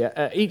seriously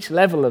at each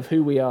level of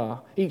who we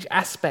are, each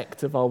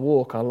aspect of our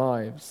walk, our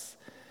lives.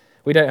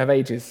 We don't have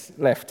ages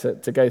left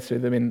to go through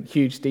them in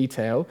huge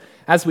detail.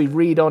 As we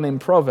read on in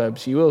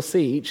Proverbs, you will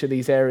see each of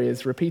these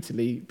areas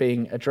repeatedly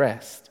being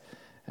addressed.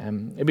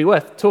 It'd be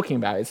worth talking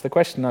about. It's the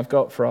question I've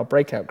got for our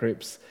breakout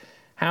groups.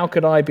 How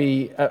could I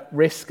be at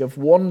risk of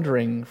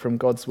wandering from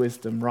God's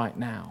wisdom right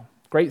now?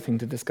 Great thing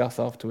to discuss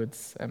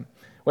afterwards,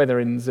 whether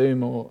in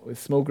Zoom or with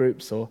small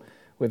groups or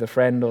with a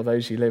friend or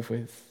those you live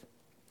with.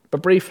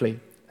 But briefly,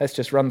 let's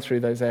just run through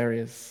those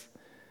areas.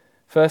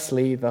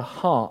 Firstly, the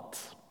heart.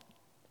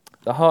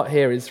 The heart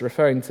here is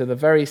referring to the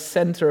very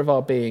center of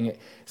our being.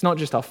 It's not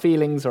just our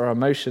feelings or our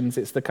emotions,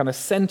 it's the kind of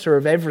center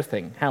of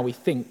everything, how we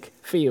think,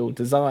 feel,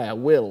 desire,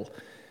 will.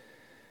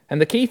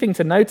 And the key thing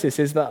to notice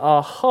is that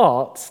our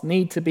hearts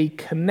need to be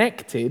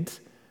connected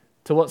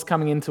to what's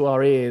coming into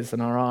our ears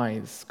and our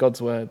eyes.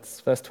 God's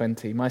words, verse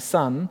 20, "My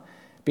son,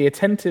 be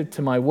attentive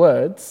to my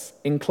words,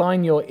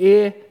 incline your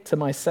ear to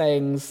my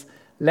sayings,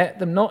 let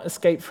them not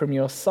escape from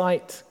your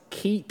sight,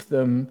 keep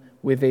them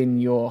within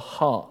your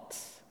heart."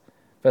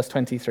 Verse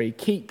 23,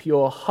 "Keep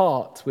your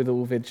heart with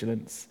all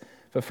vigilance,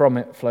 for from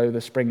it flow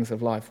the springs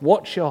of life."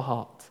 Watch your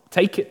heart.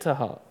 Take it to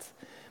heart.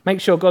 Make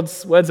sure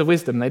God's words of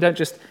wisdom, they don't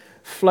just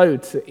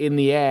float in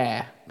the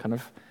air, kind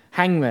of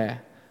hang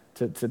there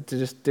to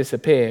just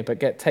disappear, but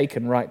get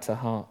taken right to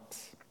heart.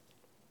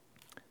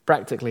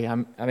 Practically,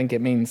 I think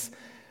it means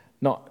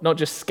not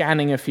just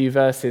scanning a few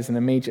verses and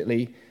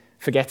immediately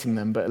forgetting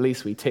them, but at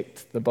least we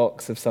ticked the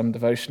box of some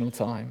devotional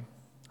time.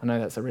 I know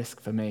that's a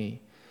risk for me.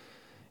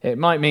 It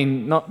might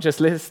mean not just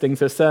listening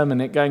to a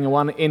sermon, it going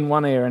in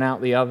one ear and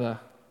out the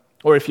other.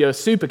 Or if you're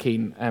super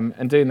keen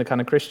and doing the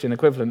kind of Christian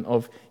equivalent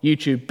of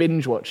YouTube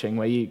binge watching,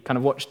 where you kind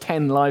of watch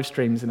 10 live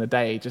streams in a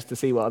day just to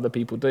see what other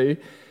people do,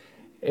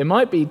 it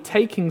might be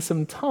taking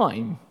some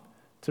time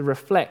to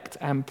reflect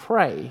and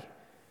pray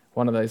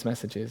one of those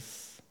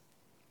messages,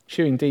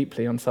 chewing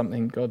deeply on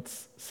something God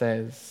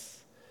says.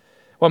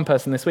 One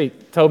person this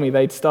week told me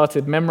they'd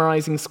started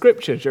memorizing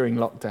scripture during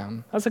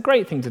lockdown. That's a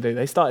great thing to do.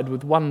 They started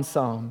with one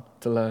psalm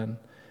to learn.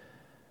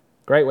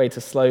 Great way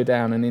to slow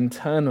down and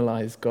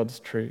internalize God's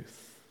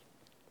truth.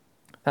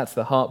 That's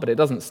the heart, but it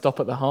doesn't stop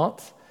at the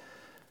heart.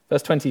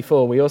 Verse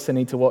 24, we also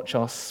need to watch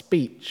our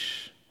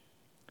speech.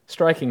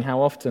 Striking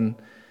how often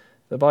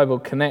the Bible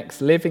connects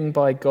living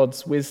by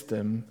God's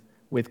wisdom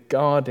with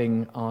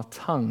guarding our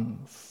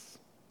tongues.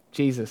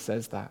 Jesus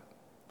says that.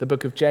 The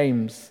book of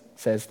James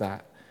says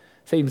that.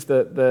 Seems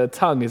that the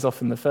tongue is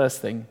often the first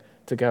thing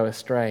to go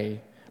astray.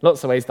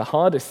 Lots of ways the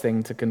hardest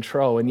thing to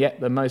control, and yet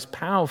the most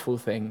powerful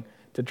thing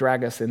to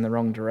drag us in the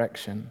wrong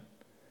direction.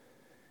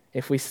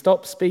 If we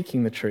stop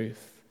speaking the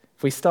truth,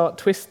 if we start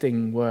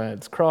twisting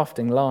words,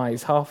 crafting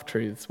lies,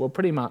 half-truths, well,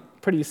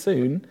 pretty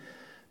soon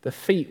the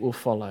feet will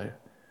follow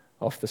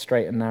off the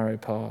straight and narrow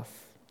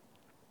path.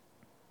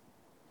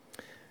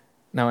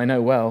 Now, I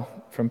know well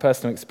from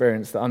personal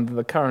experience that under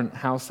the current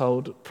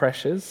household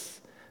pressures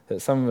that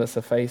some of us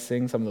are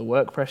facing, some of the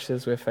work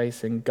pressures we're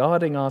facing,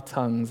 guarding our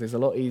tongues is a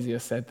lot easier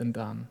said than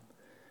done.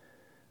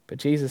 But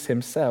Jesus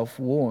himself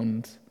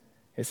warned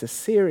it's a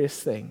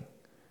serious thing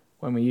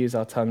when we use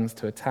our tongues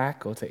to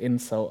attack or to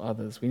insult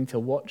others. We need to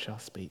watch our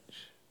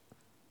speech.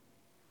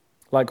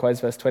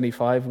 Likewise, verse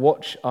 25,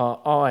 watch our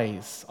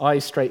eyes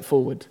straight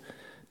forward,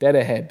 dead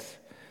ahead.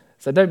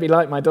 So don't be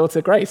like my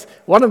daughter Grace.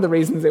 One of the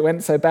reasons it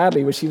went so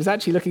badly was she was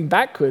actually looking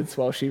backwards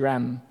while she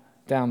ran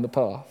down the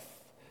path.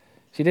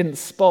 She didn't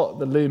spot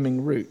the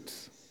looming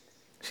root.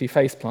 She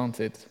face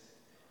planted.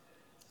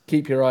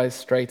 Keep your eyes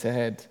straight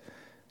ahead.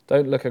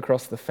 Don't look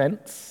across the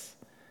fence,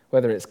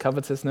 whether it's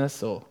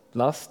covetousness or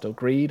lust or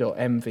greed or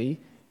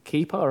envy.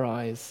 Keep our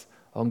eyes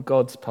on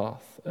God's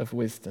path of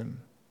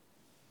wisdom.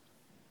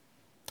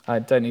 I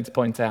don't need to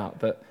point out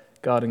that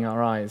guarding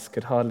our eyes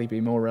could hardly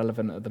be more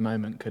relevant at the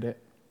moment, could it?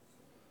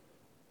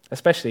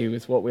 Especially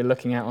with what we're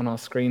looking at on our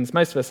screens.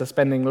 Most of us are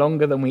spending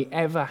longer than we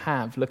ever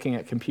have looking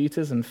at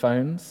computers and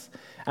phones.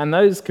 And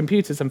those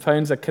computers and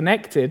phones are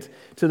connected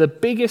to the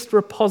biggest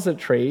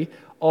repository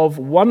of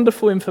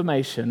wonderful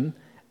information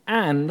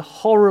and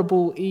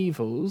horrible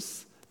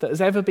evils that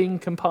has ever been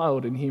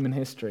compiled in human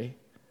history.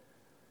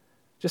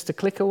 Just a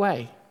click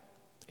away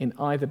in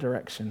either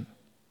direction.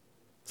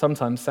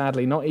 Sometimes,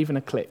 sadly, not even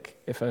a click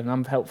if an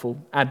unhelpful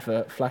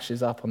advert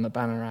flashes up on the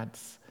banner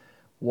ads.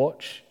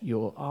 Watch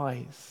your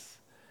eyes.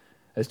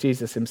 As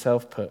Jesus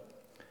himself put,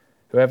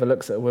 whoever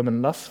looks at a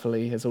woman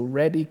lustfully has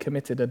already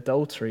committed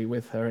adultery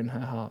with her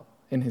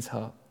in his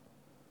heart.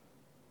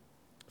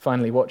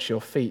 Finally, watch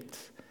your feet.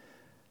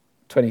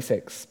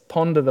 26,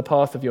 ponder the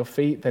path of your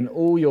feet, then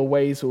all your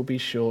ways will be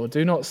sure.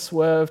 Do not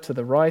swerve to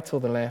the right or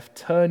the left.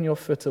 Turn your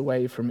foot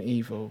away from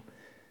evil.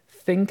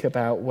 Think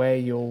about where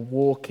you're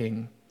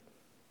walking.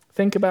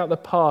 Think about the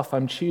path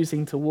I'm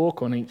choosing to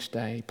walk on each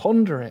day.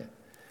 Ponder it.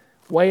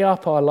 Weigh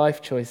up our life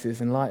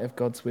choices in light of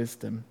God's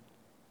wisdom.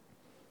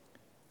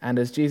 And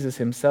as Jesus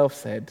himself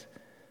said,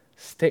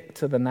 stick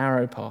to the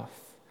narrow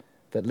path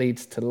that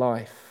leads to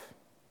life.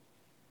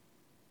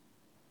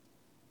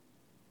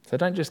 So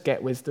don't just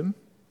get wisdom,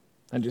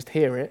 don't just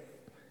hear it.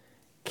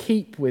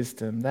 Keep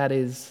wisdom, that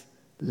is,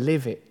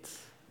 live it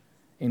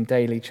in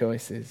daily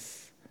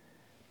choices.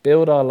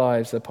 Build our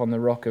lives upon the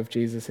rock of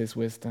Jesus'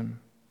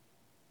 wisdom.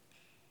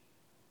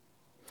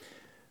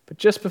 But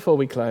just before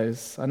we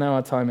close, I know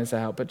our time is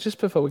out, but just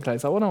before we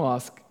close, I want to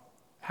ask,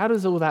 how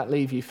does all that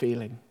leave you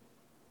feeling?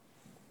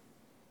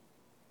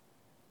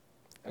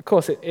 Of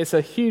course, it's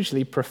a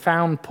hugely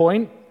profound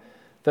point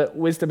that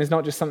wisdom is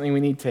not just something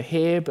we need to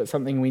hear, but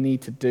something we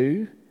need to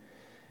do.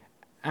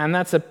 And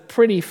that's a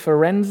pretty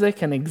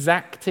forensic and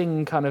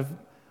exacting kind of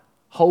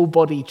whole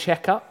body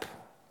checkup,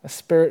 a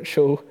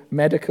spiritual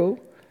medical.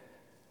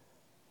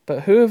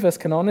 But who of us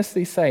can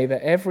honestly say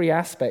that every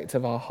aspect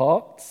of our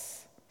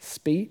hearts,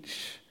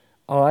 speech,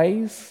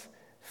 eyes,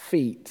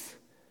 feet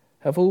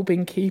have all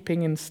been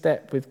keeping in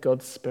step with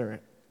God's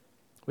Spirit,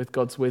 with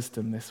God's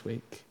wisdom this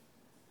week?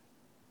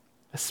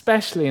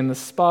 Especially in the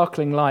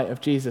sparkling light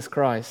of Jesus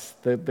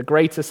Christ, the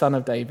greater Son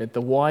of David,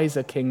 the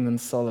wiser king than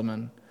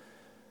Solomon.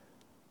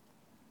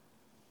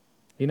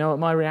 You know what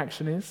my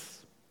reaction is?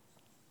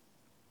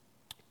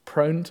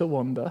 Prone to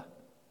wander.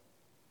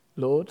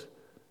 Lord,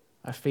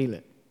 I feel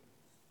it.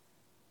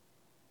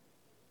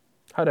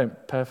 I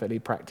don't perfectly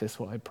practice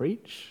what I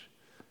preach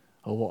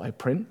or what I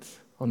print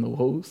on the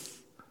walls.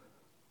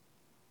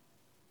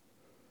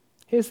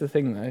 Here's the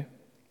thing though,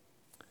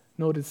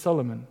 nor did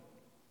Solomon,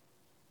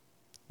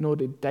 nor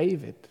did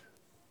David.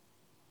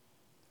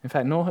 In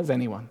fact, nor has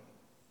anyone.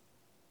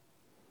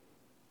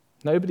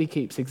 Nobody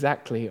keeps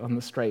exactly on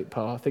the straight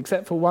path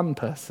except for one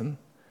person,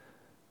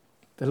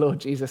 the Lord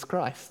Jesus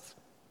Christ.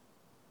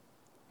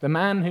 The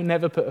man who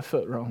never put a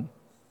foot wrong.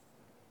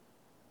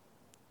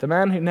 The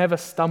man who never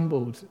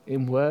stumbled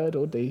in word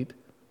or deed.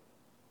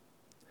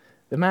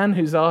 The man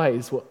whose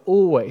eyes were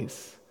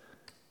always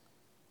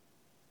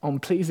on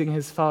pleasing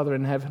his Father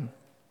in heaven.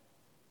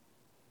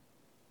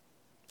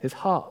 His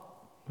heart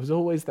was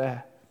always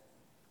there.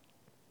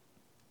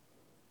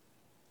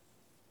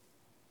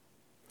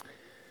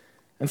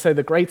 And so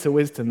the greater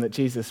wisdom that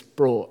Jesus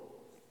brought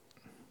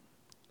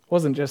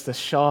wasn't just a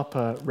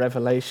sharper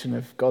revelation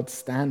of God's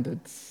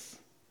standards,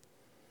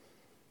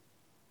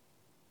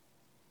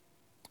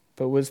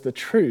 but was the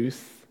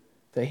truth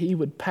that he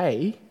would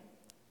pay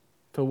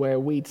for where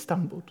we'd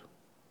stumbled.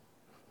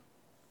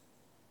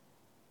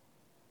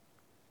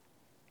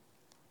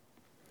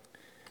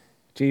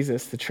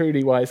 Jesus, the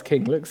truly wise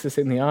king, looks us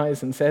in the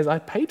eyes and says, I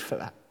paid for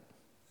that.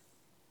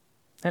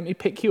 Let me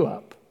pick you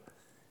up,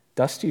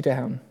 dust you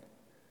down,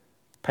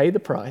 pay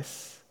the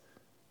price,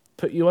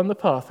 put you on the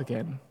path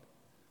again,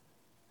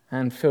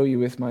 and fill you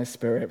with my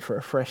Spirit for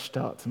a fresh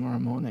start tomorrow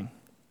morning.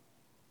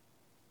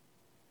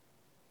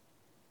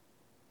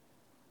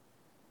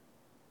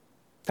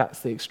 That's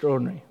the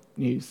extraordinary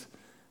news,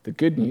 the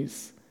good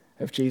news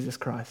of Jesus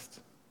Christ.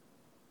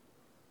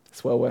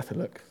 It's well worth a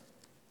look.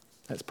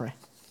 Let's pray.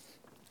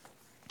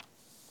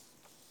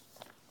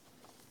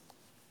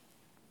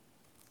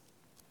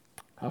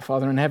 Our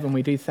Father in heaven,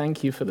 we do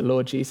thank you for the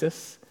Lord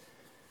Jesus.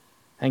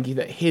 Thank you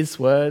that his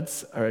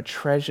words are a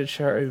treasure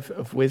trove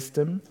of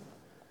wisdom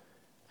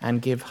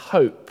and give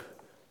hope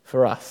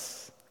for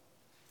us,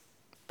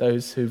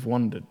 those who've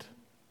wandered.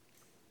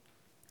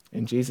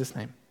 In Jesus'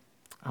 name,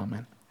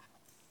 amen.